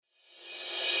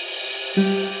Hello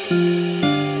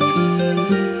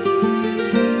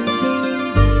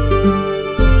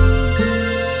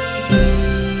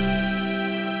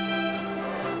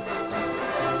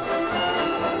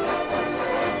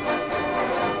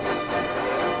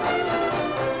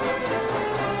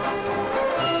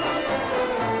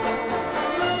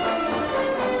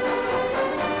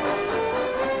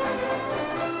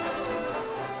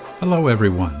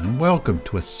everyone, and welcome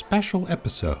to a special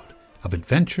episode of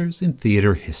Adventures in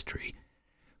Theater History.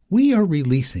 We are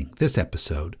releasing this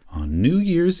episode on New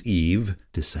Year's Eve,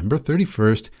 December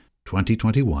 31st,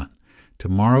 2021.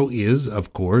 Tomorrow is,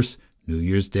 of course, New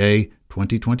Year's Day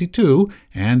 2022,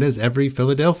 and as every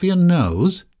Philadelphian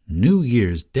knows, New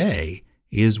Year's Day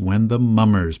is when the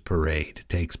Mummers Parade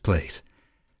takes place.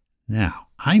 Now,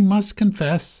 I must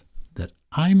confess that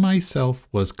I myself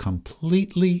was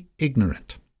completely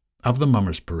ignorant of the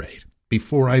Mummers Parade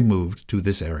before I moved to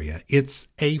this area. It's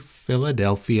a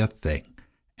Philadelphia thing,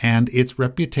 and its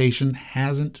reputation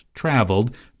hasn't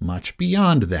traveled much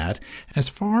beyond that. As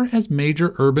far as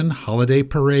major urban holiday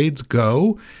parades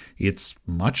go, it's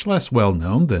much less well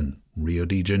known than Rio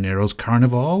de Janeiro's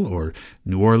Carnival or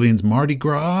New Orleans' Mardi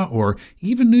Gras or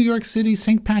even New York City's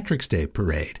St. Patrick's Day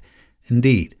Parade.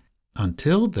 Indeed,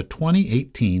 until the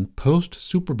 2018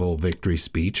 post-Super Bowl victory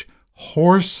speech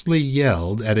hoarsely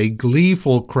yelled at a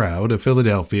gleeful crowd of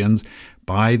Philadelphians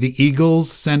by the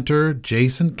Eagles center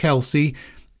Jason Kelce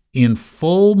in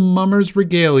full Mummers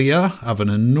regalia of an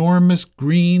enormous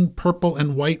green, purple,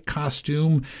 and white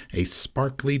costume, a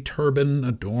sparkly turban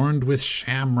adorned with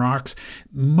shamrocks.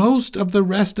 Most of the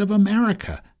rest of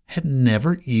America had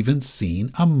never even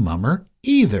seen a mummer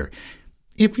either.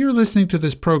 If you're listening to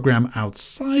this program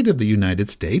outside of the United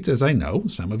States, as I know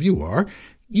some of you are,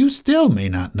 you still may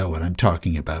not know what I'm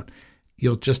talking about.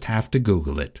 You'll just have to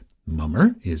Google it.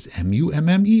 Mummer is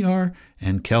M-U-M-M-E-R,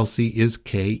 and Kelce is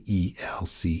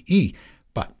K-E-L-C-E.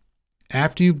 But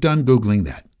after you've done Googling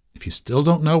that, if you still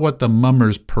don't know what the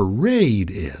Mummers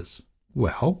Parade is,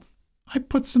 well, I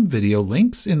put some video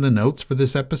links in the notes for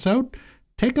this episode.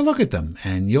 Take a look at them,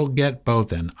 and you'll get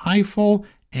both an eyeful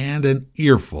and an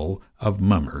earful of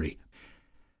mummery.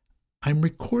 I'm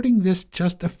recording this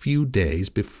just a few days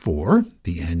before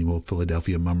the annual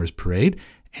Philadelphia Mummers Parade,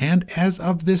 and as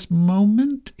of this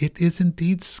moment, it is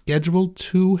indeed scheduled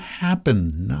to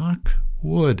happen. Knock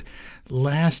wood.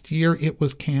 Last year it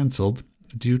was canceled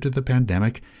due to the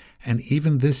pandemic, and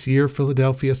even this year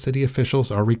Philadelphia city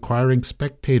officials are requiring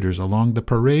spectators along the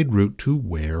parade route to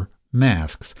wear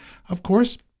masks. Of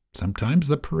course, sometimes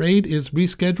the parade is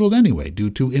rescheduled anyway due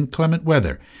to inclement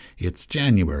weather. It's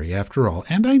January after all,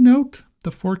 and I note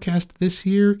the forecast this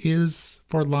year is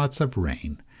for lots of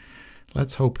rain.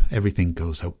 Let's hope everything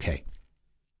goes okay.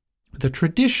 The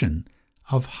tradition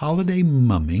of holiday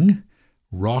mumming,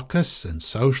 raucous and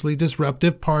socially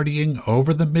disruptive partying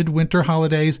over the midwinter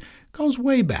holidays, goes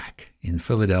way back in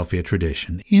Philadelphia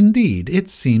tradition. Indeed, it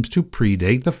seems to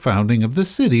predate the founding of the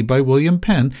city by William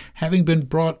Penn, having been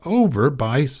brought over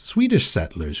by Swedish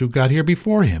settlers who got here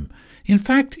before him. In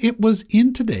fact, it was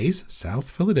in today's South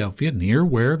Philadelphia, near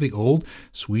where the old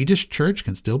Swedish church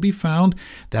can still be found,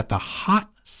 that the hot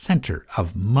center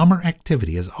of mummer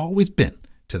activity has always been,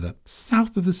 to the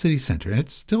south of the city center, and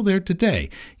it's still there today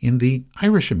in the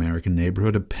Irish-American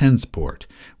neighborhood of Pennsport,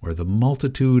 where the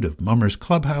multitude of mummers'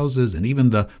 clubhouses and even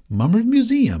the Mummers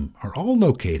Museum are all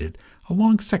located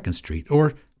along 2nd Street,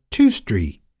 or 2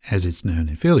 Street, as it's known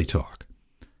in Philly talk.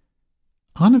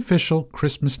 Unofficial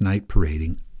Christmas night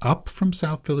parading up from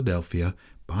South Philadelphia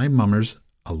by mummers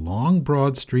along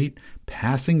Broad Street,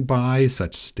 passing by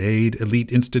such staid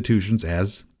elite institutions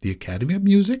as the Academy of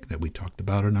Music, that we talked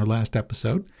about in our last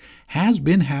episode, has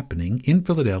been happening in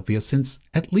Philadelphia since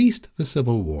at least the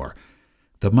Civil War.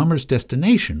 The mummers'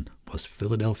 destination was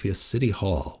Philadelphia City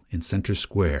Hall in Center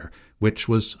Square, which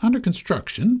was under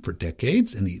construction for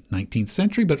decades in the 19th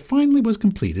century, but finally was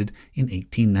completed in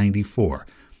 1894.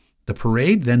 The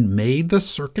parade then made the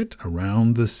circuit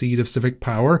around the seat of civic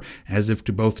power, as if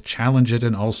to both challenge it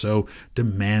and also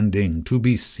demanding to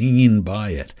be seen by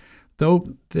it.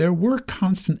 Though there were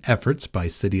constant efforts by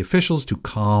city officials to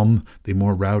calm the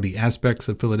more rowdy aspects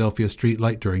of Philadelphia street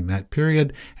life during that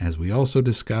period, as we also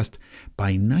discussed,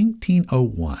 by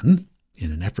 1901,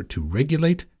 in an effort to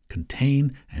regulate,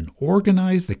 contain, and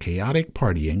organize the chaotic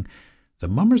partying, the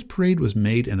Mummers Parade was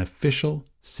made an official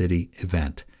city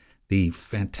event. The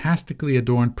fantastically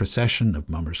adorned procession of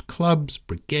mummers' clubs,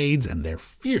 brigades, and their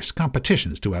fierce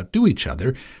competitions to outdo each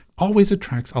other always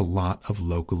attracts a lot of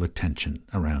local attention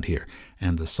around here.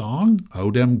 And the song,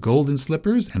 "O Dem Golden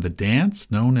Slippers," and the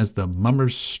dance, known as the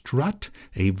Mummers Strut,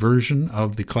 a version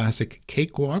of the classic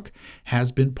Cakewalk,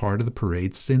 has been part of the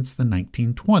parade since the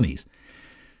 1920s.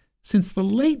 Since the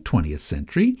late 20th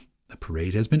century, the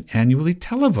parade has been annually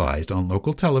televised on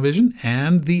local television,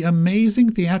 and the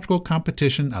amazing theatrical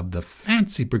competition of the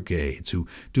Fancy Brigades, who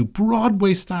do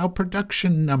Broadway-style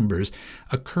production numbers,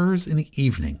 occurs in the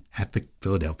evening at the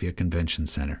Philadelphia Convention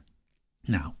Center.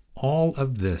 Now, all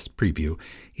of this preview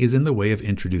is in the way of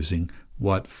introducing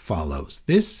what follows.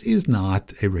 This is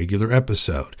not a regular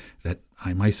episode that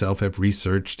I myself have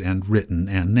researched and written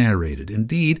and narrated.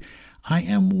 Indeed, I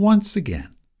am once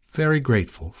again very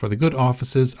grateful for the good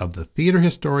offices of the theater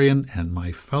historian and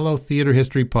my fellow theater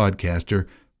history podcaster,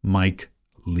 Mike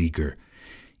Leager.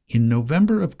 In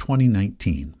November of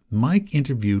 2019, Mike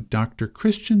interviewed Dr.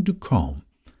 Christian Ducombe,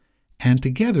 and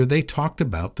together they talked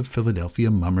about the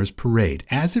Philadelphia Mummers Parade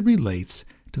as it relates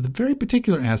to the very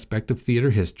particular aspect of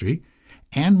theater history,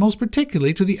 and most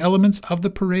particularly to the elements of the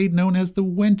parade known as the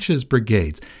Wenches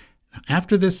Brigades.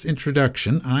 After this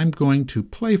introduction, I'm going to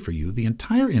play for you the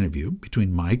entire interview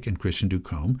between Mike and Christian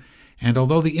Ducombe, and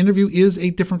although the interview is a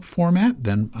different format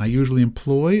than I usually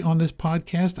employ on this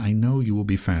podcast, I know you will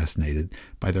be fascinated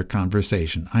by their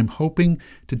conversation. I'm hoping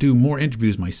to do more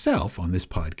interviews myself on this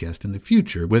podcast in the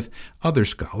future with other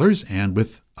scholars and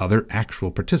with other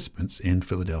actual participants in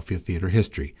Philadelphia theater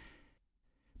history.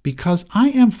 Because I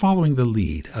am following the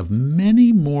lead of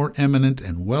many more eminent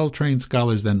and well-trained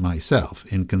scholars than myself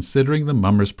in considering the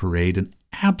Mummers Parade an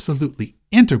absolutely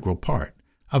integral part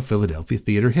of Philadelphia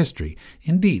theater history.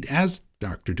 Indeed, as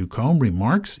Dr. Ducombe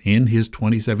remarks in his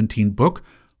 2017 book,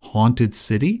 Haunted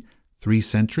City, 3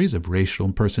 Centuries of Racial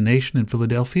Impersonation in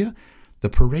Philadelphia, the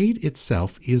parade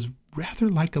itself is rather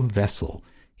like a vessel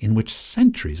in which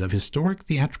centuries of historic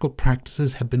theatrical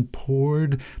practices have been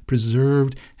poured,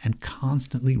 preserved, and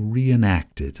constantly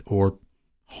reenacted, or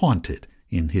haunted,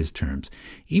 in his terms.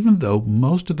 Even though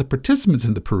most of the participants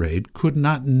in the parade could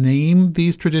not name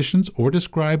these traditions or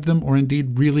describe them or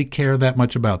indeed really care that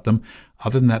much about them,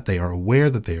 other than that they are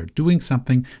aware that they are doing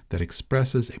something that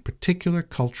expresses a particular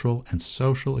cultural and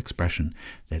social expression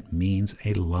that means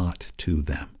a lot to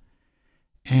them.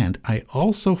 And I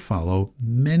also follow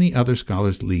many other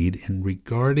scholars' lead in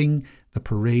regarding the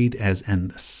parade as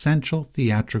an essential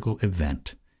theatrical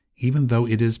event, even though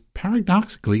it is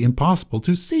paradoxically impossible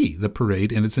to see the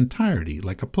parade in its entirety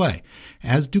like a play.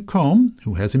 As Ducombe,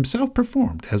 who has himself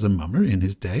performed as a mummer in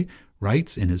his day,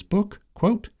 writes in his book,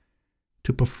 quote,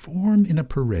 "To perform in a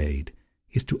parade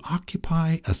is to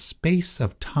occupy a space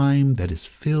of time that is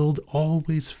filled,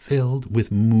 always filled,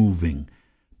 with moving.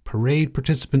 Parade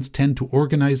participants tend to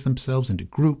organize themselves into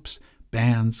groups,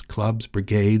 bands, clubs,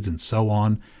 brigades, and so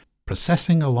on,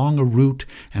 processing along a route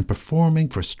and performing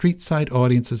for street-side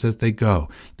audiences as they go.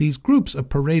 These groups of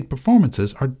parade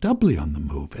performances are doubly on the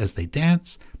move as they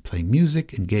dance, play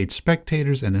music, engage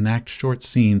spectators, and enact short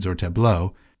scenes or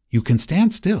tableaux. You can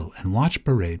stand still and watch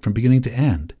parade from beginning to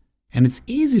end, and it's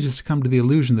easy to succumb to the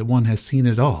illusion that one has seen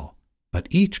it all. But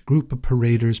each group of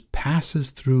paraders passes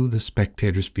through the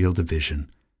spectator's field of vision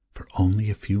for only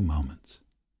a few moments."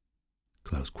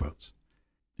 Close quotes.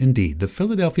 Indeed, the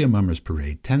Philadelphia Mummers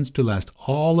Parade tends to last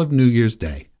all of New Year's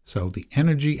Day, so the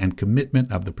energy and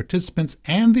commitment of the participants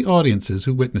and the audiences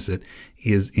who witness it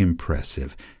is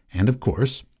impressive. And of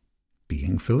course,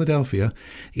 being Philadelphia,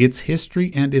 its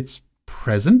history and its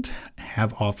present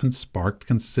have often sparked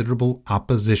considerable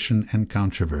opposition and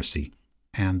controversy.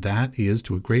 And that is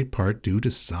to a great part due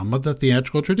to some of the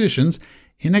theatrical traditions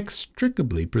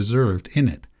inextricably preserved in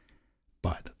it.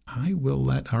 But I will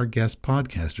let our guest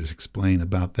podcasters explain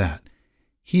about that.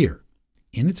 Here,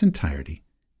 in its entirety,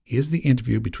 is the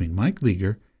interview between Mike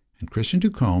Leager and Christian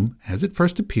Ducombe as it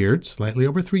first appeared slightly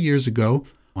over 3 years ago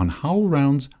on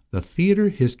HowlRound's The Theater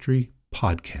History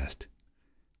Podcast.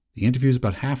 The interview is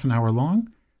about half an hour long,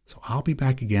 so I'll be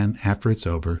back again after it's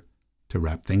over to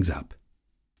wrap things up.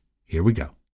 Here we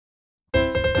go.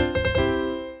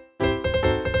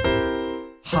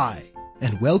 Hi,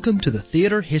 and welcome to the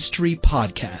Theater History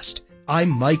Podcast. I'm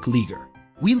Mike Leager.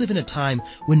 We live in a time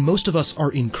when most of us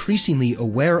are increasingly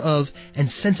aware of and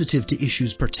sensitive to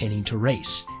issues pertaining to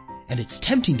race. And it's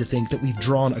tempting to think that we've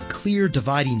drawn a clear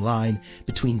dividing line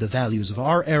between the values of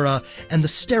our era and the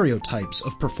stereotypes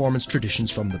of performance traditions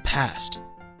from the past.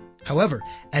 However,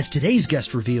 as today's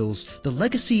guest reveals, the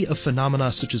legacy of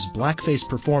phenomena such as blackface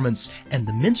performance and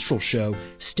the minstrel show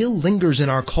still lingers in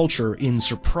our culture in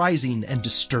surprising and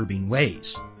disturbing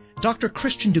ways. Dr.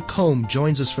 Christian Ducombe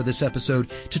joins us for this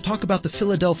episode to talk about the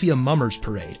Philadelphia Mummers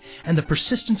Parade and the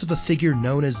persistence of a figure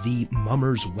known as the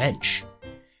Mummers Wench.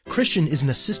 Christian is an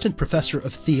assistant professor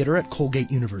of theater at Colgate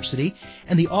University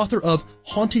and the author of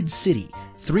Haunted City,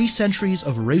 3 Centuries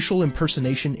of Racial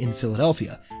Impersonation in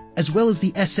Philadelphia, as well as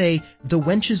the essay The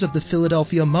Wenches of the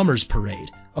Philadelphia Mummers Parade,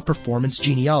 a Performance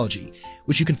Genealogy,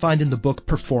 which you can find in the book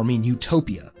Performing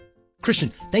Utopia.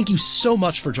 Christian, thank you so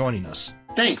much for joining us.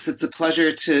 Thanks. It's a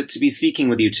pleasure to be speaking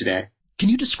with you today. Can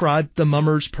you describe the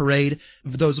Mummers Parade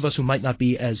for those of us who might not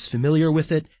be as familiar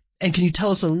with it? And can you tell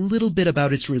us a little bit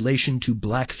about its relation to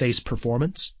blackface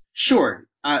performance? Sure.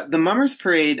 The Mummers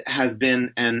Parade has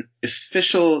been an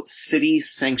official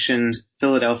city-sanctioned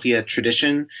Philadelphia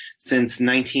tradition since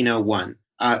 1901.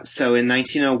 So in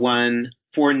 1901,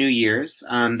 for New Year's,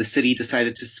 the city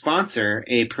decided to sponsor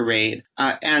a parade.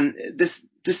 And this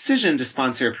decision to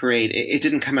sponsor a parade, it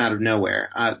didn't come out of nowhere.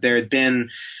 There had been,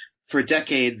 for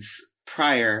decades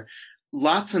prior,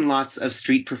 lots and lots of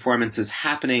street performances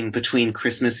happening between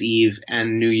Christmas Eve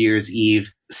and New Year's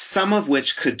Eve, some of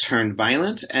which could turn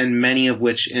violent and many of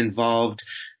which involved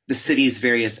the city's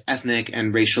various ethnic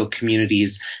and racial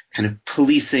communities kind of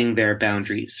policing their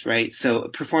boundaries, right? So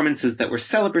performances that were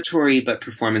celebratory, but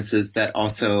performances that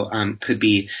also could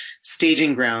be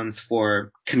staging grounds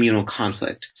for communal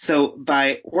conflict. So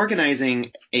by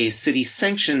organizing a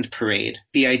city-sanctioned parade,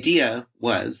 the idea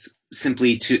was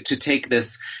simply to take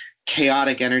this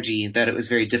chaotic energy that it was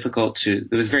very difficult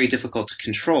to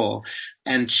control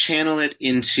and channel it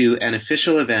into an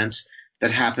official event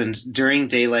that happened during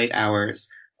daylight hours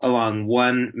along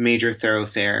one major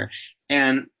thoroughfare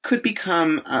and could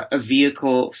become a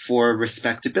vehicle for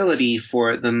respectability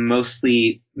for the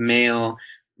mostly male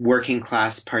working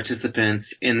class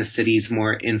participants in the city's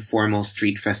more informal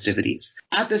street festivities.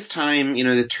 At this time,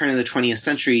 the turn of the 20th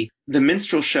century, the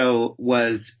minstrel show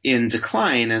was in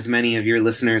decline, as many of your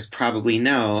listeners probably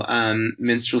know.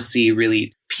 Minstrelsy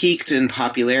really peaked in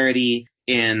popularity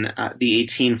in the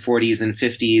 1840s and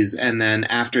 50s, and then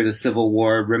after the Civil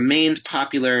War remained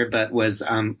popular but was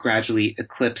gradually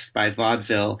eclipsed by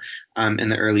vaudeville in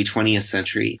the early 20th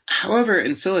century. However,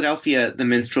 in Philadelphia, the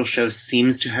minstrel show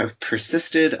seems to have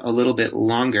persisted a little bit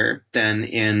longer than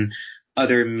in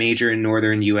other major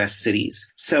northern U.S.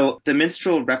 cities. So the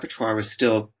minstrel repertoire was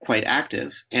still quite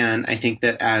active. And I think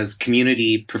that as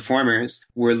community performers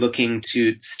were looking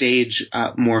to stage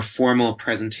more formal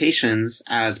presentations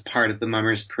as part of the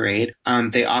Mummers Parade,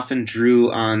 they often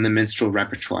drew on the minstrel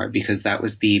repertoire because that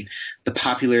was the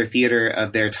popular theater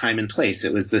of their time and place.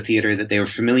 It was the theater that they were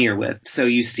familiar with. So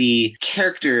you see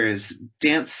characters,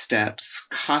 dance steps,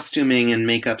 costuming and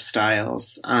makeup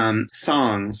styles,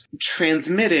 songs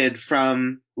transmitted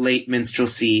from late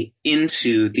minstrelsy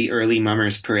into the early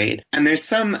Mummers Parade. And there's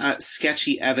some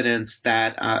sketchy evidence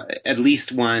that at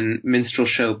least one minstrel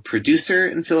show producer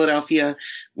in Philadelphia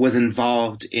was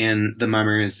involved in the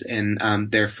Mummers in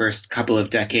their first couple of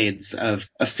decades of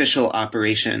official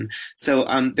operation. So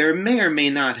there may or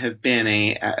may not have been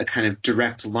a kind of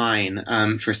direct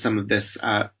line for some of this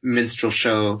minstrel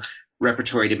show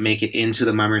repertory to make it into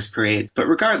the Mummers Parade. But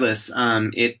regardless,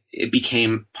 it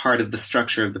became part of the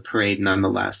structure of the parade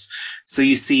nonetheless. So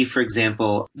you see, for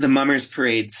example, the Mummers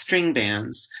Parade string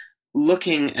bands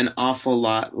looking an awful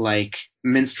lot like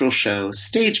minstrel show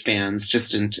stage bands,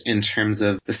 just in terms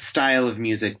of the style of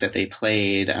music that they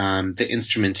played, the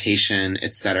instrumentation,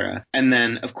 etc. And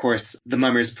then, of course, the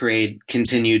Mummers Parade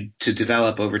continued to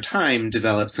develop over time,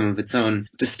 develop some of its own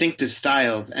distinctive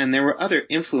styles, and there were other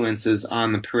influences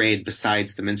on the parade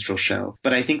besides the minstrel show.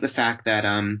 But I think the fact that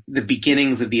the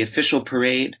beginnings of the official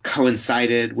parade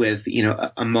coincided with,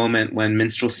 a moment when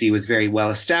minstrelsy was very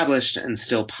well established and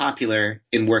still popular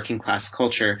in working class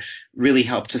culture really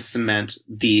helped to cement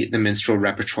the minstrel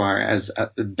repertoire as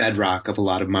a bedrock of a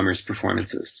lot of Mummers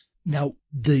performances. Now,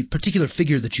 the particular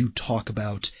figure that you talk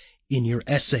about in your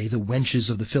essay, The Wenches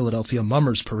of the Philadelphia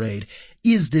Mummers Parade,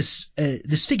 is this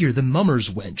figure, the Mummers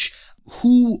Wench.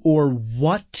 Who or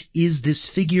what is this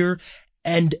figure,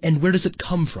 and where does it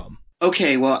come from?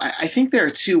 Okay, well, I think there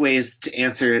are two ways to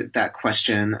answer that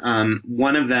question.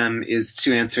 One of them is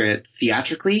to answer it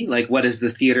theatrically, like what is the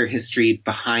theater history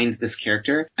behind this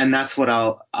character? And that's what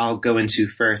I'll go into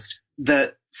first.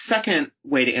 The second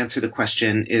way to answer the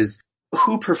question is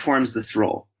who performs this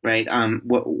role, right?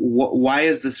 Why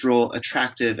is this role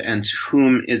attractive, and to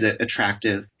whom is it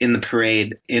attractive in the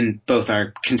parade in both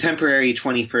our contemporary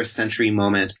 21st century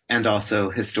moment and also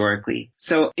historically?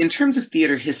 So in terms of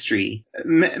theater history,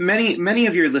 many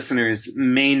of your listeners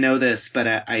may know this, but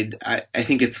I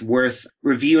think it's worth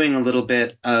reviewing a little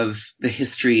bit of the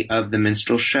history of the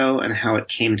minstrel show and how it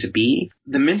came to be.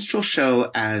 The minstrel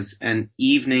show as an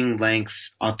evening-length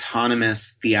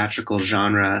autonomous theatrical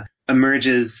genre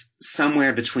emerges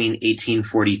somewhere between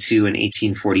 1842 and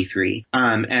 1843.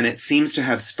 And it seems to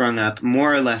have sprung up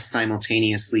more or less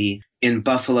simultaneously in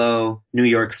Buffalo, New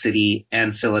York City,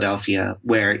 and Philadelphia,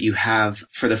 where you have,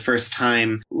 for the first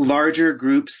time, larger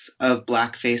groups of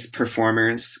blackface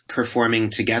performers performing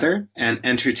together and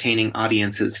entertaining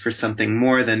audiences for something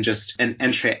more than just an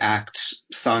entr'acte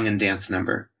song and dance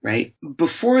number, right?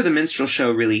 Before the minstrel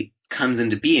show really comes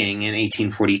into being in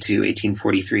 1842,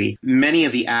 1843, many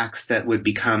of the acts that would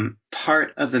become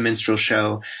part of the minstrel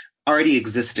show already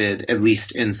existed, at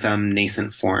least in some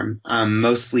nascent form,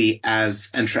 mostly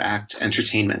as entr'acte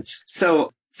entertainments.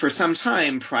 So for some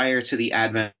time prior to the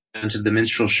advent of the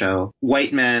minstrel show,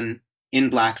 white men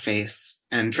in blackface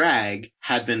and drag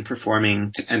had been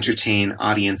performing to entertain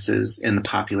audiences in the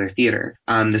popular theater.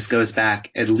 This goes back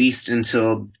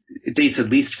it dates at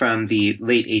least from the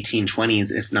late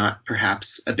 1820s, if not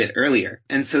perhaps a bit earlier.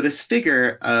 And so this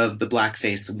figure of the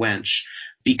blackface wench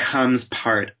becomes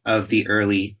part of the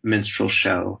early minstrel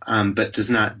show, but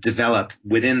does not develop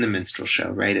within the minstrel show,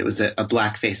 right? It was a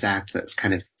blackface act that was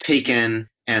kind of taken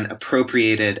and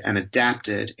appropriated and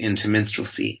adapted into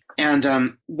minstrelsy.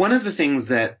 And one of the things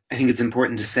that I think it's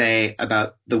important to say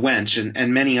about the wench,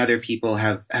 and many other people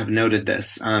have noted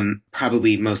this,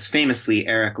 probably most famously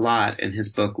Eric Lott in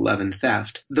his book Love and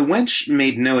Theft, the wench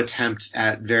made no attempt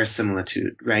at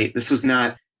verisimilitude, right? This was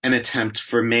not an attempt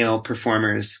for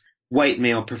white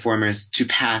male performers to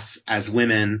pass as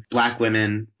women, black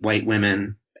women, white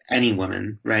women, any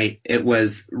woman, right? It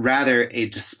was rather a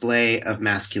display of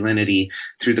masculinity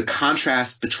through the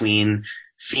contrast between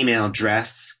female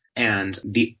dress and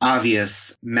the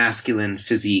obvious masculine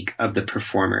physique of the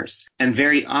performers. And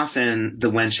very often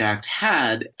the Wench Act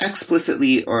had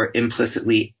explicitly or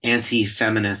implicitly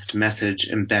anti-feminist message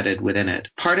embedded within it.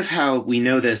 Part of how we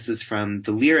know this is from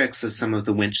the lyrics of some of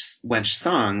the wench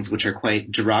songs, which are quite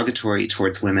derogatory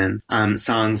towards women,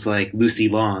 songs like Lucy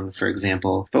Long, for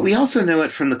example. But we also know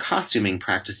it from the costuming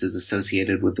practices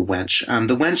associated with the wench.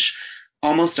 The wench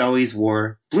almost always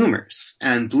wore bloomers,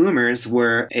 and bloomers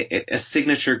were a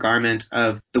signature garment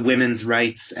of the women's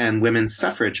rights and women's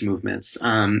suffrage movements.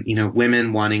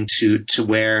 Women wanting to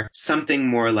wear something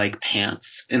more like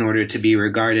pants in order to be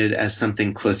regarded as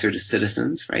something closer to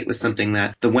citizens, right? Was something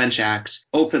that the Wench Act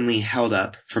openly held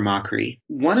up for mockery.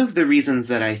 One of the reasons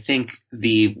that I think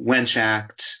the Wench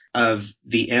Act of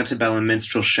the antebellum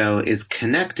minstrel show is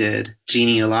connected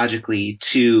genealogically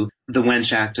to the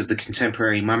Wench Act of the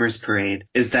contemporary Mummers Parade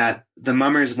is that the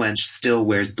Mummers Wench still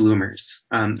wears bloomers.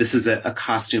 This is a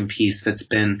costume piece that's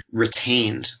been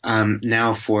retained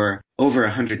now for over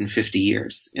 150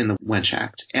 years in the Wench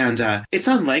Act. And it's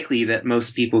unlikely that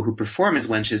most people who perform as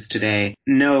wenches today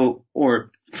know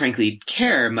or frankly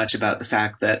care much about the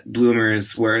fact that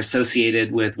bloomers were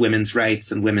associated with women's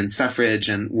rights and women's suffrage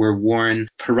and were worn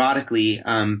periodically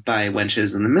by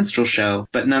wenches in the minstrel show.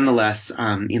 But nonetheless,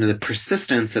 the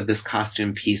persistence of this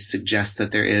costume piece suggests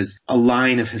that there is a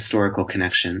line of historical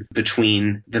connection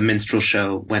between the minstrel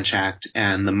show Wench Act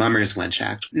and the Mummers Wench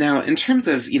Act. Now, in terms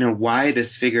of, why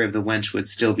this figure of the wench would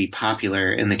still be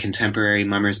popular in the contemporary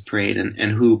Mummers Parade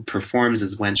and who performs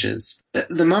as wenches,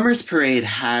 the Mummers Parade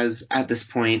has at this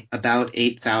point about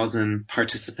 8,000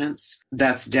 participants.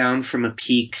 That's down from a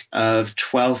peak of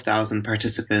 12,000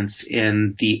 participants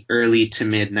in the early to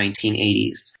mid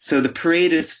 1980s. So the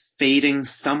parade is fading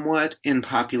somewhat in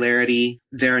popularity.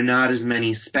 There are not as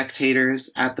many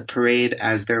spectators at the parade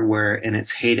as there were in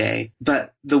its heyday,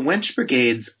 but the Wench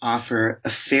Brigades offer a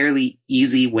fairly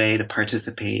easy way to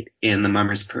participate in the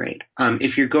Mummers Parade.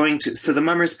 So the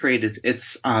Mummers Parade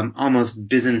it's almost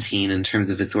Byzantine in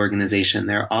terms of its organization.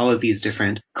 There are all of these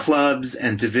different clubs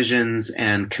and divisions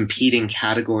and competing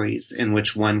categories in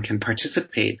which one can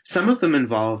participate. Some of them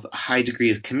involve a high degree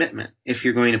of commitment. If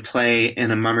you're going to play in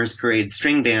a Mummers Parade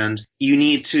string band, you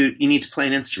need to play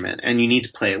an instrument, and you need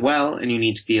to play it well, and you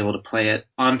need to be able to play it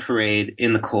on parade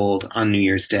in the cold on New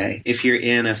Year's Day. If you're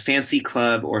in a fancy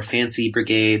club or fancy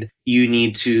brigade, you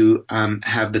need to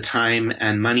have the time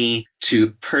and money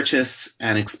to purchase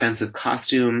an expensive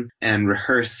costume and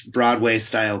rehearse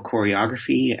Broadway-style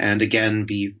choreography, and again,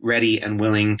 be ready and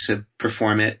willing to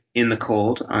perform it in the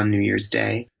cold on New Year's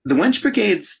Day. The Wench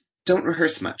Brigades don't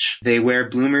rehearse much. They wear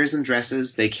bloomers and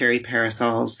dresses. They carry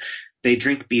parasols. They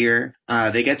drink beer.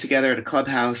 They get together at a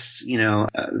clubhouse,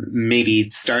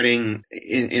 maybe starting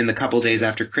in the couple days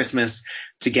after Christmas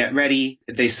to get ready.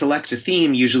 They select a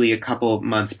theme usually a couple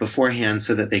months beforehand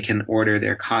so that they can order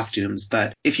their costumes.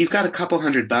 But if you've got a couple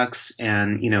 $100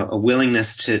 and, a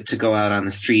willingness to go out on the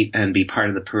street and be part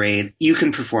of the parade, you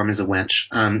can perform as a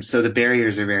wench. So the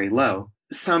barriers are very low.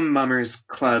 some mummers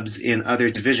clubs in other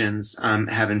divisions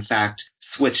have in fact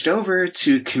switched over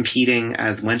to competing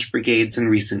as wench brigades in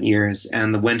recent years,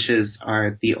 and the wenches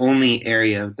are the only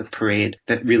area of the parade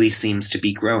that really seems to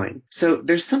be growing. So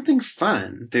there's something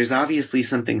fun. There's obviously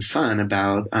something fun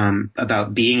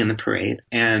about being in the parade,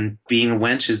 and being a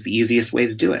wench is the easiest way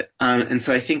to do it. And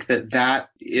so I think that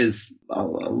is a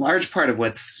large part of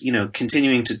what's,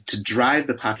 continuing to drive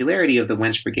the popularity of the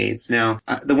wench brigades. Now,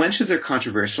 the wenches are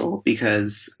controversial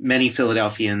because many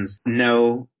Philadelphians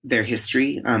know their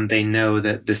history. They know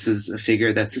that this is a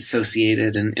figure that's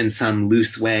associated in some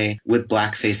loose way with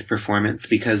blackface performance,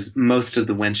 because most of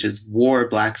the wenches wore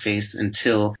blackface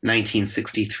until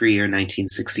 1963 or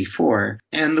 1964.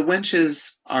 And the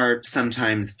wenches are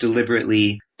sometimes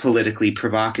deliberately politically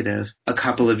provocative. A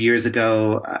couple of years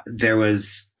ago, there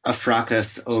was a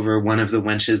fracas over one of the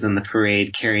wenches in the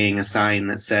parade carrying a sign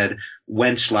that said,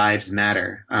 "Wench Lives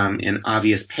Matter," in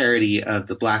obvious parody of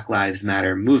the Black Lives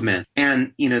Matter movement.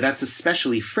 And, that's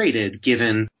especially freighted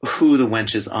given who the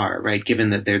wenches are, right? Given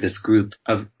that they're this group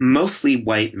of mostly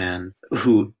white men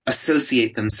who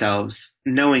associate themselves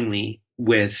knowingly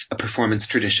with a performance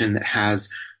tradition that has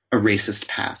a racist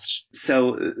past.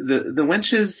 So the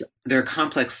wenches, they're a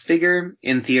complex figure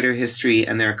in theater history,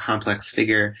 and they're a complex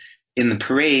figure in the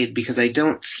parade, because I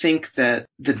don't think that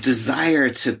the desire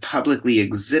to publicly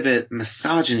exhibit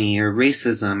misogyny or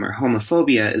racism or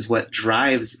homophobia is what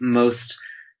drives most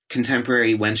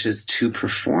contemporary wenches to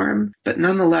perform. But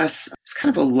nonetheless, it's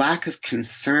kind of a lack of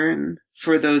concern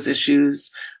for those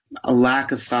issues, a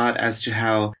lack of thought as to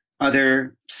how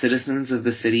other citizens of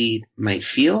the city might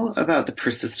feel about the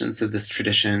persistence of this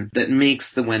tradition that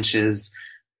makes the wenches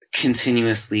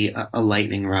continuously a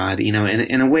lightning rod, in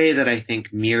a way that I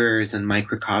think mirrors and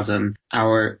microcosm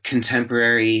our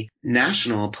contemporary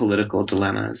national political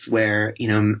dilemmas, where,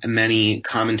 many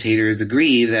commentators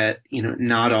agree that,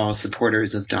 not all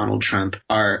supporters of Donald Trump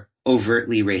are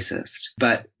overtly racist,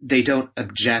 but they don't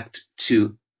object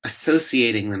to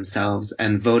associating themselves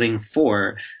and voting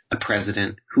for a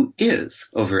president who is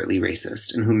overtly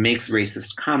racist and who makes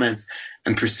racist comments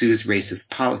and pursues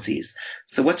racist policies.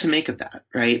 So what to make of that,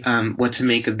 right? What to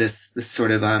make of this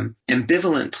sort of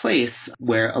ambivalent place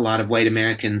where a lot of white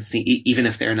Americans see, even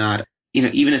if they're not,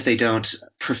 even if they don't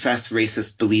profess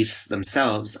racist beliefs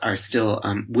themselves, are still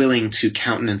willing to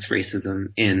countenance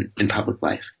racism in public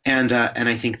life. And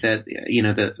I think that,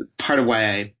 the part of why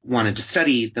I wanted to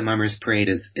study the Mummers Parade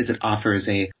is it offers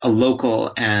a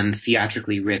local and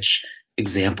theatrically rich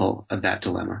example of that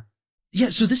dilemma. Yeah,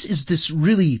 so this is this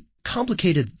really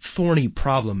complicated, thorny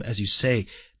problem, as you say.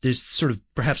 There's sort of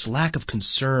perhaps lack of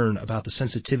concern about the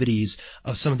sensitivities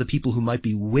of some of the people who might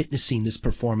be witnessing this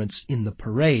performance in the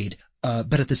parade.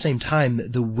 But at the same time,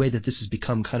 the way that this has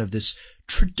become kind of this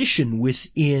tradition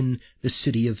within the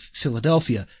city of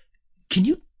Philadelphia. Can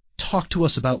you talk to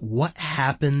us about what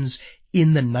happens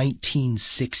in the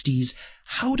 1960s?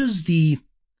 How does the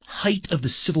height of the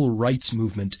civil rights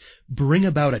movement bring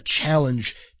about a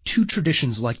challenge to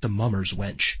traditions like the Mummers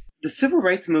Wench? The civil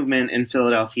rights movement in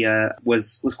Philadelphia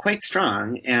was quite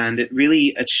strong, and it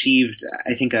really achieved,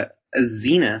 I think, a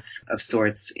zenith of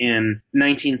sorts in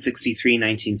 1963,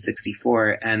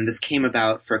 1964. And this came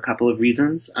about for a couple of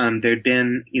reasons. There'd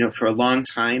been, for a long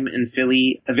time in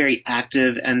Philly, a very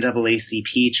active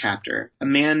NAACP chapter. A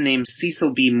man named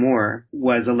Cecil B. Moore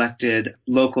was elected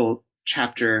local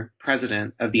chapter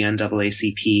president of the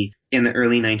NAACP in the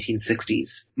early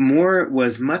 1960s. Moore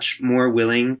was much more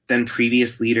willing than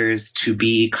previous leaders to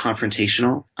be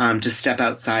confrontational, to step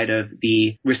outside of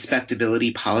the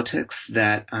respectability politics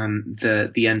that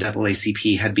the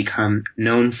NAACP had become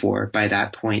known for by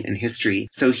that point in history.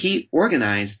 So he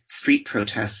organized street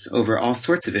protests over all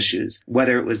sorts of issues,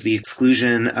 whether it was the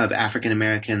exclusion of African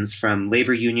Americans from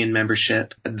labor union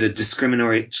membership, the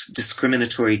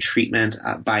discriminatory treatment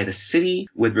by the city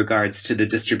with regards to the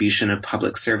distribution of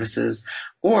public services,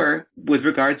 or with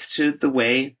regards to the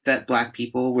way that Black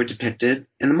people were depicted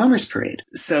in the Mummers Parade.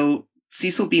 So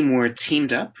Cecil B. Moore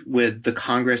teamed up with the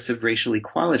Congress of Racial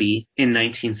Equality in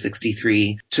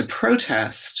 1963 to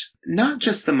protest not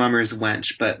just the Mummers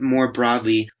Wench, but more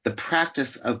broadly, the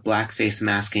practice of blackface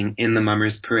masking in the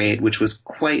Mummers Parade, which was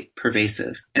quite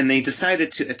pervasive. And they decided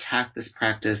to attack this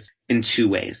practice in two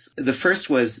ways. The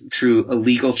first was through a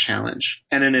legal challenge.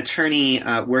 And an attorney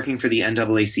working for the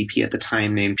NAACP at the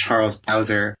time named Charles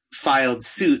Bowser filed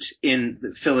suit in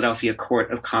the Philadelphia Court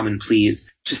of Common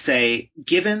Pleas to say,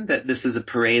 given that this is a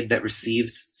parade that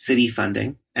receives city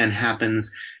funding and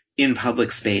happens in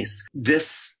public space,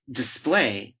 this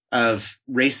display of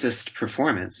racist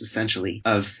performance, essentially,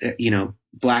 of,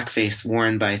 blackface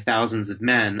worn by thousands of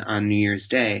men on New Year's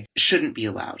Day shouldn't be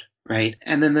allowed. right?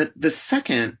 And then the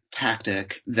second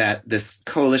tactic that this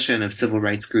coalition of civil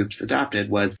rights groups adopted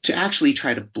was to actually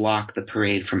try to block the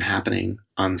parade from happening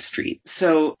on the street.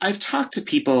 So I've talked to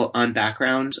people on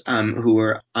background who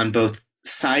were on both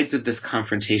sides of this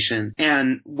confrontation.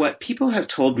 And what people have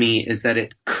told me is that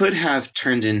it could have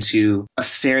turned into a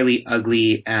fairly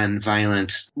ugly and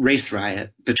violent race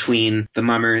riot between the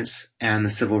mummers and the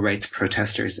civil rights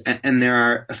protesters. And there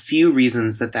are a few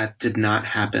reasons that did not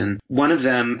happen. One of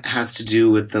them has to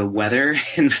do with the weather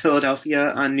in Philadelphia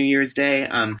on New Year's Day.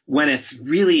 When it's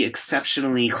really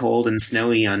exceptionally cold and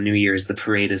snowy on New Year's, the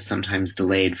parade is sometimes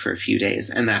delayed for a few days.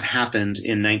 And that happened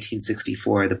in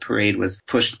 1964. The parade was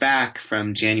pushed back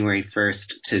from January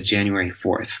 1st to January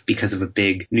 4th because of a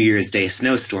big New Year's Day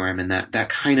snowstorm. And that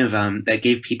kind of, that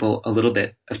gave people a little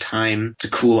bit of time to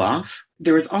cool off.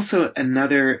 There was also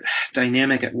another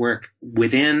dynamic at work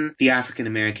within the African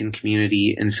American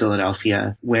community in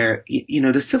Philadelphia where,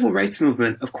 the civil rights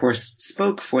movement, of course,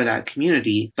 spoke for that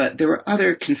community, but there were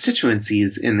other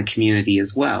constituencies in the community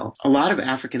as well. A lot of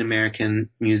African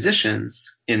American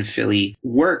musicians in Philly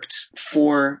worked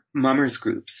for mummers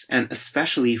groups and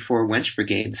especially for wench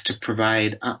brigades to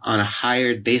provide on a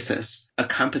hired basis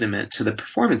accompaniment to the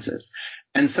performances.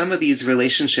 And some of these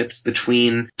relationships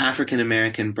between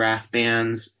African-American brass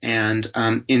bands and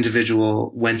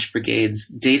individual wench brigades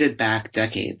dated back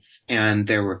decades. And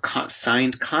there were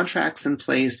signed contracts in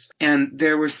place. And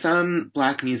there were some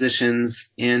Black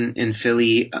musicians in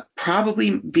Philly, probably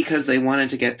because they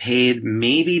wanted to get paid,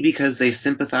 maybe because they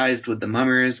sympathized with the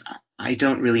mummers. I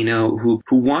don't really know who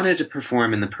wanted to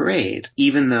perform in the parade,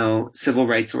 even though civil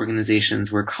rights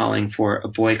organizations were calling for a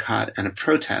boycott and a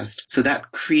protest. So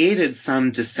that created some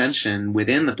dissension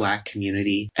within the Black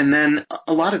community. And then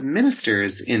a lot of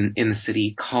ministers in the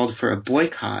city called for a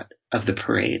boycott of the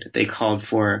parade. They called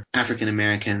for African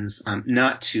Americans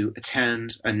not to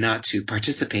attend and not to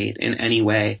participate in any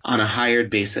way on a hired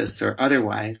basis or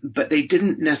otherwise, but they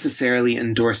didn't necessarily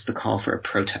endorse the call for a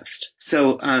protest.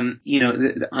 So, on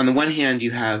the one hand,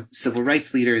 you have civil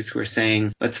rights leaders who are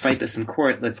saying, let's fight this in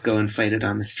court, let's go and fight it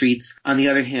on the streets. On the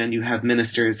other hand, you have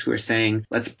ministers who are saying,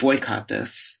 let's boycott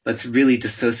this, let's really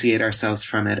dissociate ourselves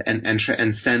from it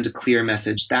and send a clear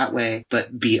message that way,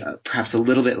 but be perhaps a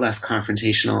little bit less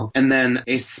confrontational. And then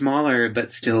a smaller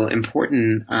but still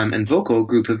important and vocal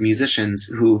group of musicians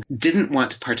who didn't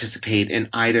want to participate in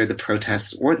either the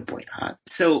protests or the boycott.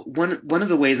 So one of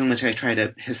the ways in which I try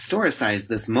to historicize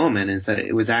this moment is that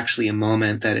it was actually a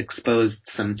moment that exposed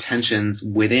some tensions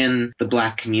within the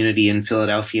Black community in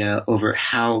Philadelphia over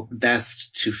how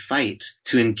best to fight,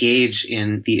 to engage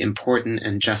in the important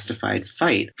and justified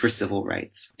fight for civil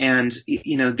rights. And,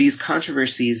 these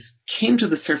controversies came to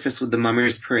the surface with the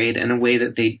Mummers Parade in a way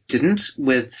that they didn't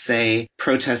with, say,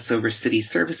 protests over city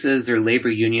services or labor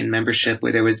union membership,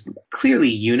 where there was clearly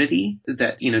unity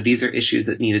that, these are issues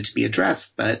that needed to be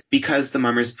addressed. But because the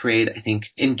Mummers Parade, I think,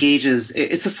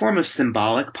 it's a form of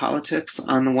symbolic politics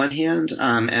on the one hand,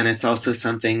 and it's also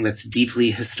something that's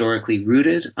deeply historically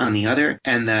rooted on the other,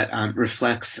 and that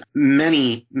reflects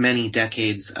many, many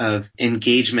decades of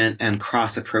engagement and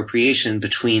cross-appropriation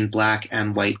between Black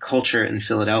and white culture in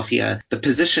Philadelphia. The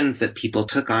positions that people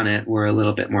took on it were a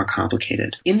little bit more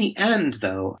complicated. In the end,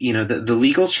 though, the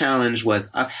legal challenge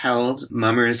was upheld.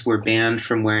 Mummers were banned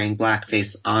from wearing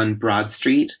blackface on Broad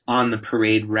Street on the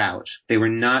parade route. They were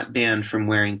not banned from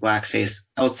wearing blackface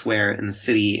elsewhere in the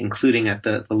city, including at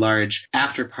the large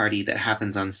after party that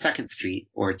happens on 2nd Street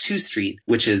or 2 Street,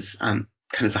 which is kind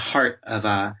of the heart of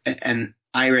an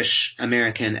Irish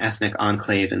American ethnic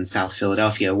enclave in South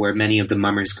Philadelphia, where many of the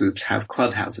mummers groups have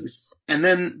clubhouses. And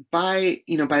then by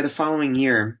the following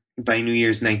year, by New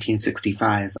Year's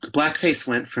 1965, blackface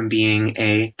went from being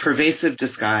a pervasive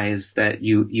disguise that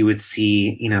you would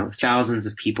see, thousands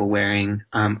of people wearing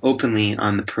openly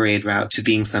on the parade route to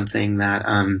being something that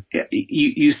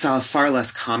you saw far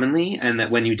less commonly, and that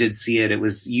when you did see it, it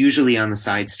was usually on the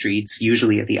side streets,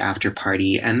 usually at the after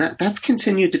party, and that's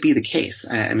continued to be the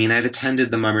case. I mean, I've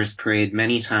attended the Mummers Parade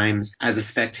many times as a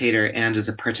spectator and as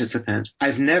a participant.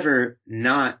 I've never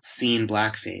not seen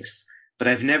blackface, but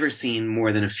I've never seen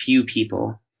more than a few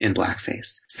people in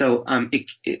blackface. So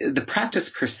the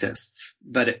practice persists,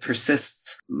 but it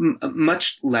persists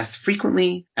much less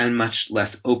frequently and much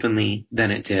less openly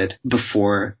than it did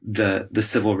before the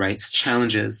civil rights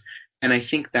challenges. And I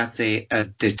think that's a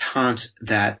detente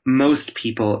that most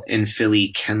people in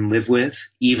Philly can live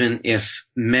with, even if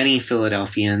many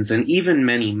Philadelphians and even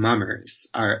many mummers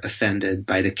are offended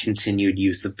by the continued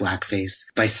use of blackface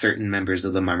by certain members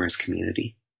of the mummers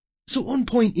community. So at one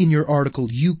point in your article,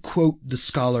 you quote the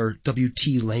scholar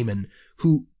W.T. Lehman,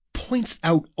 who points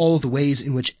out all of the ways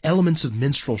in which elements of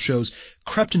minstrel shows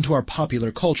crept into our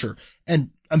popular culture.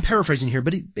 And I'm paraphrasing here,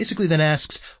 but he basically then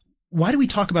asks, why do we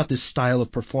talk about this style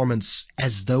of performance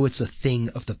as though it's a thing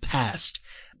of the past?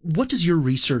 What does your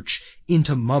research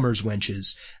into mummers'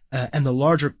 wenches and the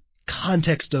larger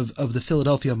context of the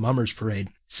Philadelphia Mummers Parade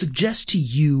suggest to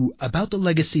you about the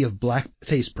legacy of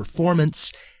blackface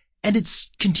performance and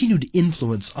its continued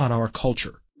influence on our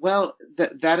culture? Well,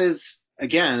 that is,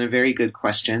 again, a very good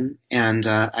question. And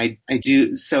I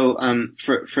do. So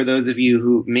for those of you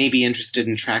who may be interested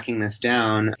in tracking this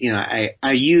down, I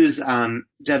use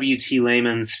W.T.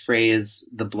 Lehman's phrase,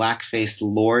 the blackface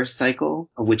lore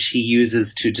cycle, which he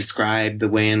uses to describe the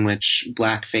way in which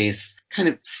blackface kind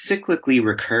of cyclically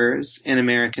recurs in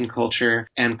American culture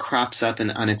and crops up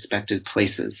in unexpected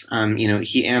places.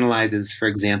 He analyzes, for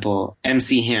example,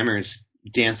 MC Hammer's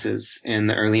dances in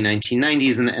the early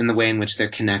 1990s and the way in which they're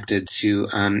connected to,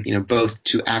 both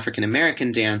to African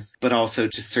American dance, but also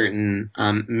to certain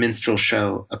minstrel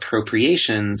show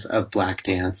appropriations of black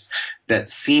dance that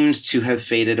seemed to have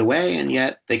faded away, and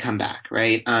yet they come back,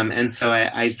 right? And so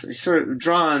I sort of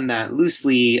draw on that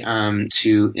loosely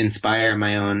to inspire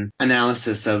my own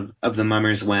analysis of the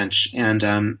Mummers Wench. And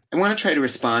I want to try to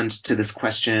respond to this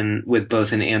question with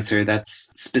both an answer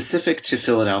that's specific to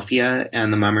Philadelphia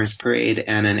and the Mummers Parade,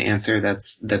 and an answer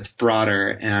that's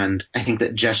broader and I think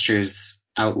that gestures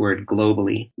outward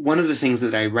globally. One of the things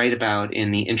that I write about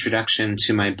in the introduction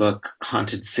to my book,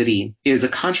 Haunted City, is a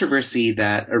controversy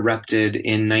that erupted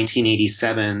in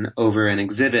 1987 over an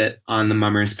exhibit on the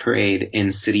Mummers Parade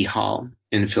in City Hall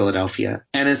in Philadelphia.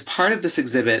 And as part of this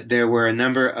exhibit, there were a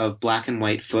number of black and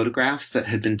white photographs that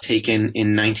had been taken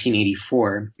in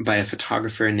 1984 by a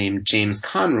photographer named James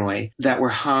Conroy that were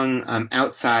hung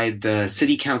outside the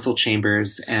city council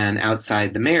chambers and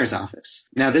outside the mayor's office.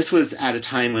 Now, this was at a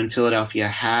time when Philadelphia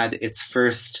had its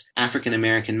first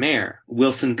African-American mayor,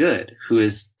 Wilson Goode, who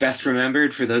is best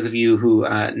remembered, for those of you who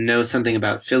know something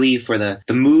about Philly, for the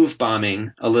Move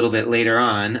bombing a little bit later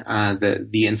on,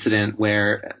 the incident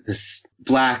where this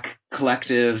black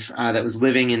collective that was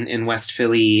living in West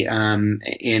Philly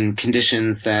in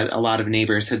conditions that a lot of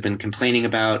neighbors had been complaining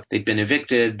about. They'd been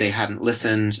evicted. They hadn't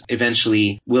listened.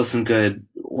 Eventually, Wilson Goode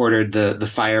ordered the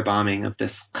firebombing of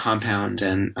this compound,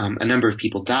 and a number of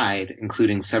people died,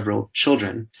 including several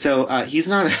children. So he's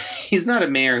not a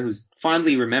mayor who's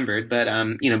fondly remembered, but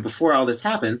before all this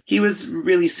happened, he was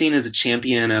really seen as a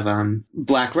champion of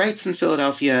black rights in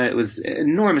Philadelphia. It was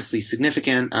enormously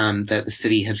significant that the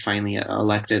city had finally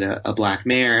elected a black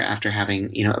mayor after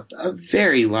having a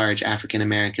very large African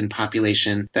American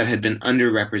population that had been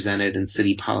underrepresented in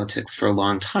city politics for a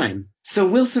long time. So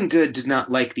Wilson Goode did not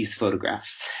like these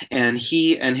photographs, and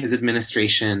he and his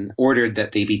administration ordered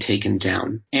that they be taken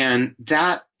down. And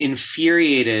that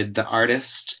infuriated the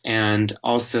artist and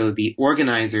also the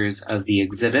organizers of the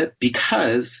exhibit,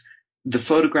 because the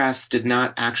photographs did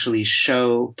not actually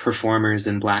show performers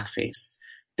in blackface.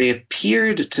 They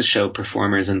appeared to show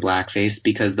performers in blackface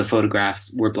because the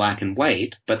photographs were black and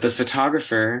white, but the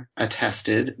photographer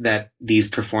attested that these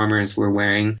performers were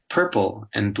wearing purple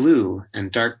and blue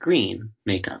and dark green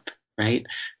makeup, right?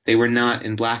 They were not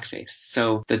in blackface.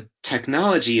 So the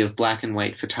technology of black and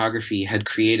white photography had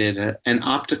created an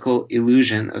optical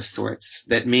illusion of sorts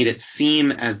that made it seem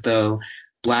as though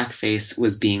blackface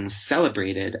was being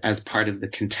celebrated as part of the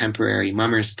contemporary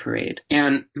Mummers Parade.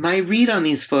 And my read on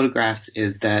these photographs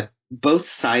is that both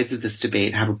sides of this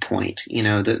debate have a point.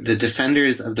 The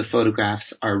defenders of the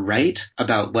photographs are right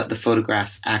about what the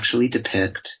photographs actually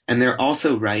depict. And they're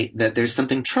also right that there's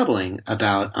something troubling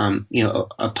about,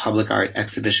 a public art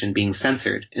exhibition being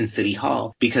censored in City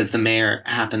Hall because the mayor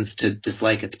happens to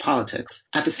dislike its politics.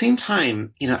 At the same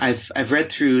time, I've read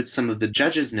through some of the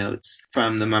judges' notes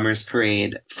from the Mummers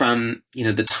Parade from,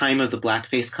 the time of the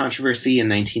blackface controversy in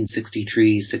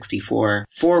 1963-64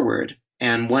 forward.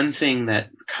 And one thing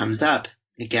that comes up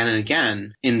again and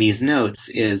again in these notes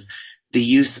is the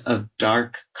use of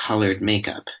dark colored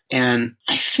makeup. And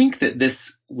I think that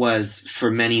this was, for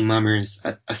many mummers,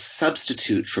 a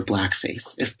substitute for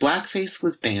blackface. If blackface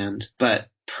was banned, but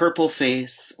purple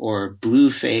face or blue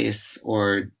face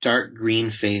or dark green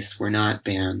face were not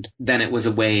banned, then it was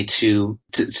a way to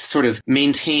sort of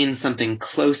maintain something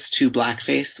close to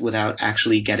blackface without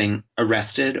actually getting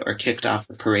arrested or kicked off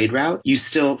the parade route. You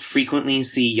still frequently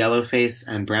see yellow face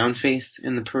and brown face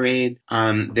in the parade.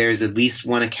 There's at least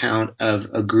one account of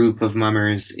a group of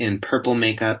mummers in purple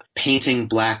makeup painting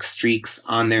black streaks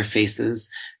on their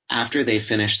faces after they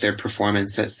finished their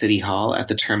performance at City Hall at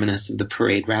the terminus of the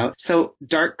parade route. So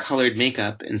dark colored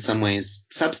makeup in some ways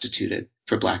substituted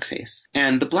for blackface.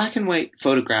 And the black and white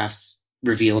photographs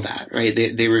reveal that, right?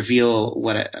 They reveal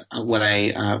what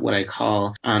I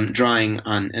call, drawing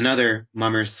on another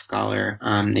Mummers scholar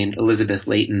named Elizabeth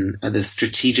Layton, the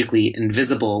strategically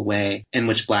invisible way in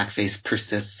which blackface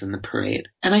persists in the parade.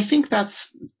 And I think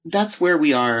that's where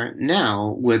we are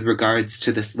now with regards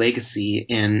to this legacy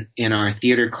in our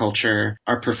theater culture,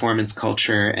 our performance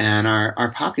culture, and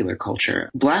our popular culture.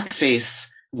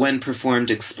 Blackface, when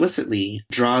performed explicitly,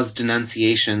 draws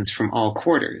denunciations from all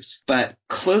quarters, but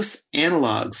close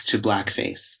analogs to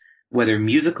blackface, whether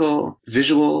musical,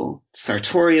 visual,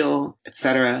 sartorial,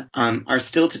 etc., are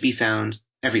still to be found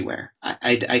everywhere.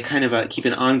 I kind of keep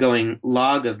an ongoing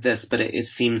log of this, but it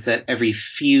seems that every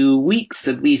few weeks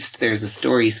at least there's a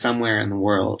story somewhere in the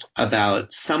world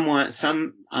about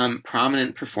some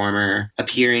prominent performer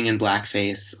appearing in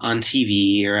blackface on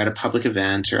TV or at a public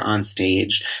event or on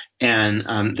stage,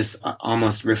 and this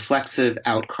almost reflexive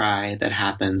outcry that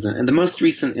happens. And the most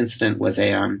recent incident was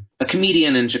a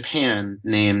comedian in Japan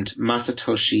named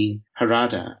Masatoshi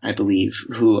Harada, I believe,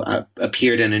 who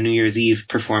appeared in a New Year's Eve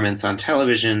performance on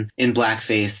television in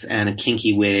blackface and a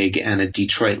kinky wig and a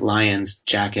Detroit Lions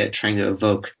jacket, trying to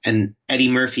evoke an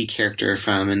Eddie Murphy character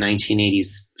from a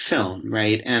 1980s film,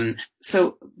 right? And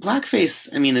so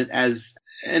blackface, I mean,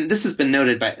 and this has been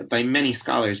noted by many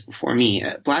scholars before me,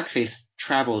 blackface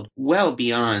traveled well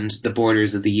beyond the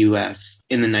borders of the U.S.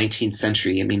 in the 19th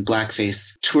century. I mean,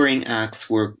 blackface touring acts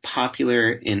were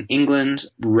popular in England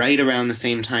right around the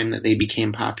same time that they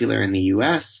became popular in the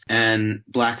U.S., and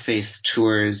blackface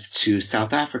tours to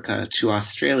South Africa, to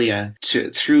Australia,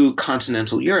 through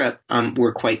continental Europe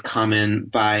were quite common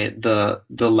by the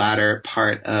latter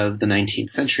part of the 19th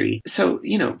century. So,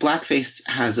 blackface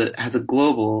has a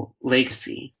global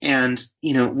legacy, and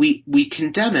we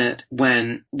condemn it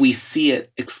when we see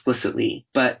it explicitly,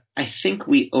 but I think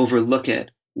we overlook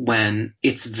it when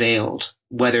it's veiled,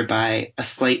 whether by a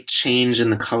slight change in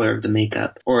the color of the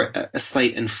makeup or a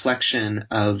slight inflection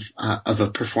of a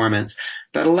performance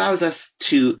that allows us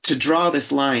to draw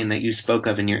this line that you spoke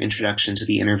of in your introduction to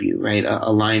the interview, right?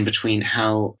 A line between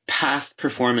how past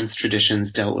performance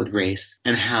traditions dealt with race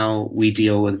and how we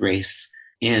deal with race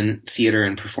in theater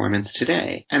and performance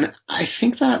today. And I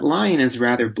think that line is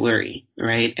rather blurry,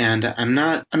 right? And I'm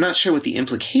not sure what the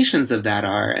implications of that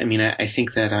are. I mean, I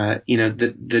think that,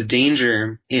 the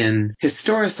danger in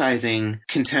historicizing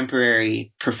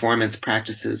contemporary performance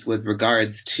practices with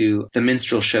regards to the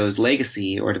minstrel show's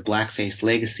legacy or to blackface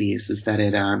legacies is that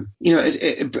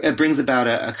it brings about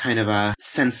a kind of a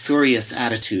censorious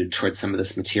attitude towards some of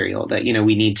this material that,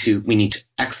 we need to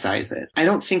excise it. I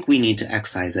don't think we need to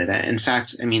excise it. In fact,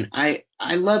 I mean,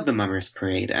 I love the Mummers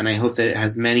Parade, and I hope that it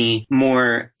has many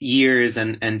more years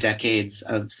and decades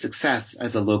of success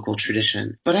as a local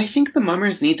tradition. But I think the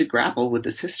Mummers need to grapple with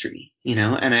this history,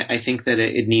 and I think that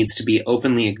it needs to be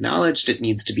openly acknowledged. It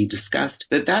needs to be discussed.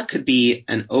 That could be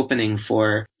an opening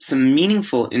for some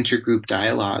meaningful intergroup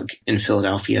dialogue in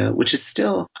Philadelphia, which is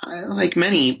still, like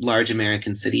many large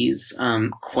American cities,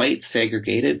 quite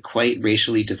segregated, quite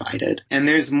racially divided. And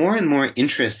there's more and more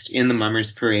interest in the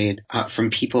Mummers Parade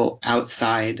from people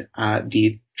outside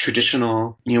the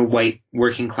traditional, white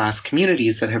working class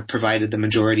communities that have provided the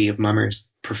majority of Mummers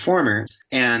performers.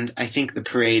 And I think the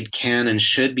parade can and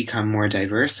should become more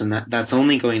diverse, and that's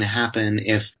only going to happen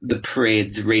if the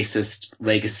parade's racist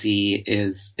legacy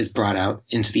is brought out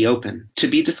into the open to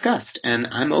be discussed. And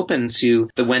I'm open to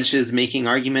the wenches making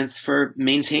arguments for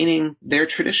maintaining their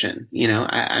tradition.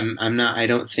 I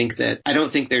don't think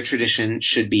their tradition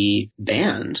should be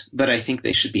banned, but I think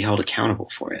they should be held accountable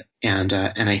for it. And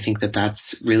I think that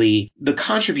that's really the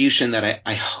contribution that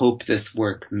I hope this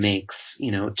work makes,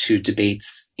 to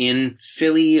debates in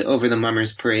Philly over the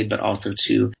Mummers Parade, but also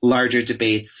to larger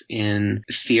debates in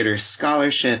theater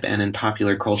scholarship and in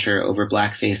popular culture over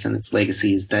blackface and its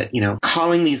legacies, that,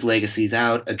 calling these legacies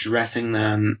out, addressing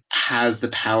them, has the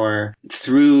power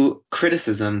through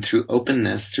criticism, through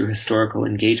openness, through historical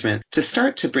engagement to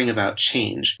start to bring about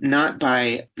change, not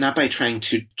by trying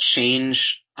to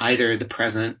change either the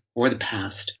present or the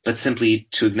past, but simply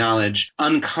to acknowledge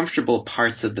uncomfortable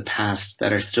parts of the past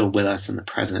that are still with us in the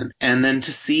present, and then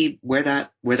to see where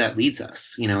that leads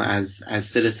us, as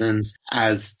citizens,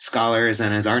 as scholars,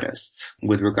 and as artists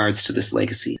with regards to this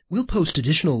legacy. We'll post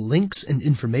additional links and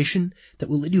information that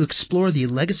will let you explore the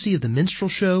legacy of the minstrel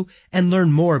show and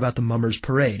learn more about the Mummers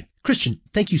Parade. Christian,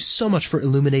 thank you so much for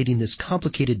illuminating this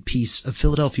complicated piece of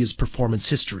Philadelphia's performance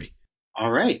history. All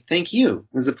right. Thank you.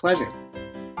 It was a pleasure.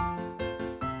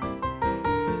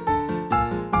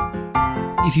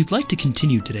 If you'd like to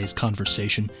continue today's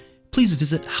conversation, please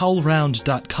visit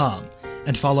howlround.com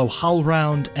and follow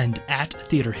HowlRound and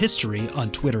 @TheaterHistory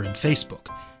on Twitter and Facebook.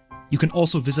 You can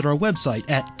also visit our website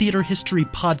at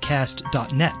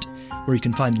theaterhistorypodcast.net, where you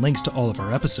can find links to all of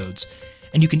our episodes.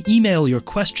 And you can email your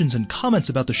questions and comments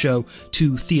about the show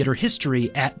to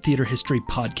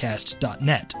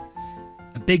theaterhistory@theaterhistorypodcast.net.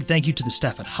 A big thank you to the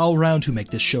staff at HowlRound who make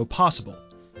this show possible.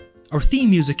 Our theme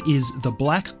music is The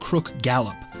Black Crook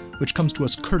Gallop, which comes to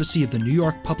us courtesy of the New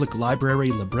York Public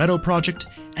Library Libretto Project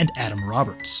and Adam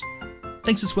Roberts.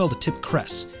 Thanks as well to Tip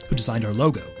Kress, who designed our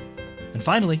logo. And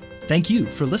finally, thank you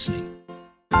for listening.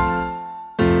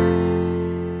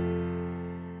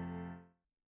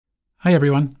 Hi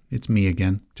everyone, it's me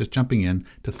again, just jumping in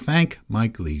to thank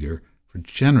Mike Leager for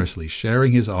generously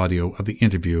sharing his audio of the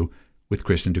interview with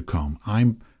Christian Ducombe.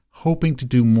 I'm hoping to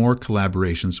do more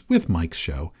collaborations with Mike's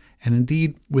show, and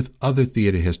indeed with other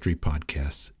theater history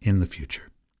podcasts in the future.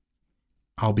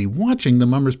 I'll be watching the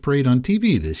Mummers Parade on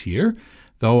TV this year,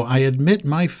 though I admit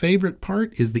my favorite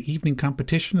part is the evening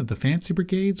competition of the Fancy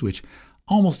Brigades, which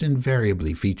almost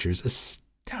invariably features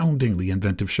astoundingly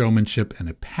inventive showmanship and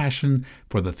a passion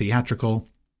for the theatrical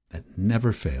that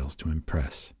never fails to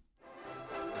impress.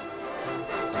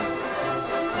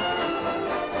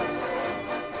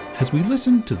 As we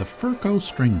listen to the Furco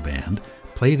String Band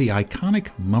play the iconic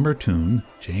Mummer tune,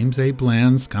 James A.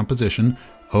 Bland's composition,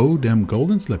 "Oh Dem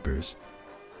Golden Slippers,"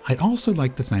 I'd also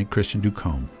like to thank Christian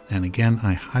Ducombe, and again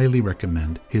I highly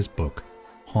recommend his book,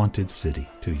 Haunted City,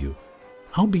 to you.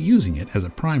 I'll be using it as a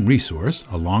prime resource,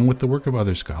 along with the work of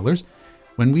other scholars,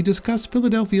 when we discuss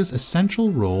Philadelphia's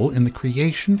essential role in the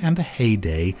creation and the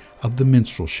heyday of the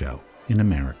minstrel show in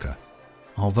America.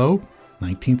 Although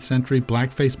 19th century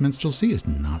blackface minstrelsy is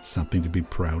not something to be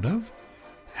proud of,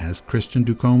 as Christian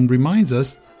Ducombe reminds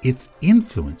us, its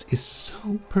influence is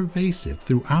so pervasive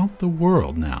throughout the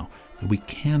world now that we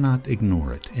cannot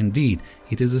ignore it. Indeed,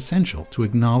 it is essential to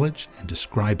acknowledge and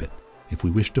describe it if we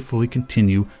wish to fully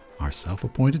continue our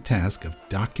self-appointed task of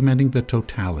documenting the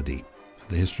totality of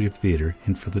the history of theater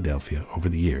in Philadelphia over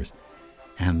the years.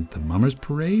 And the Mummers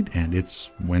Parade and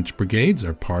its Wench Brigades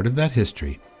are part of that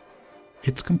history.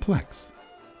 It's complex,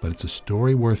 but it's a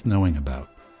story worth knowing about.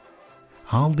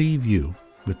 I'll leave you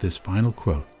with this final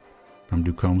quote from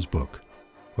Ducombe's book.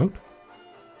 Quote,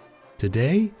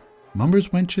 "Today, Mummers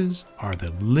wenches are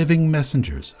the living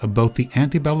messengers of both the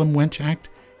antebellum wench act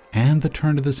and the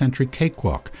turn-of-the-century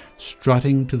cakewalk,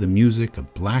 strutting to the music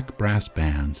of black brass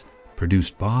bands,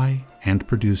 produced by and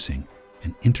producing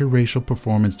an interracial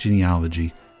performance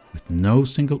genealogy with no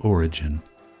single origin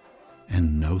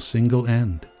and no single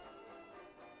end."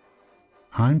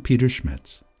 I'm Peter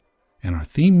Schmitz, and our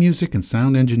theme music and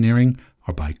sound engineering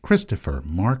are by Christopher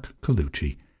Mark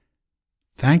Colucci.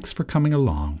 Thanks for coming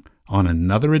along on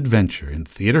another adventure in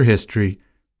theater history,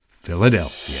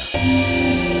 Philadelphia.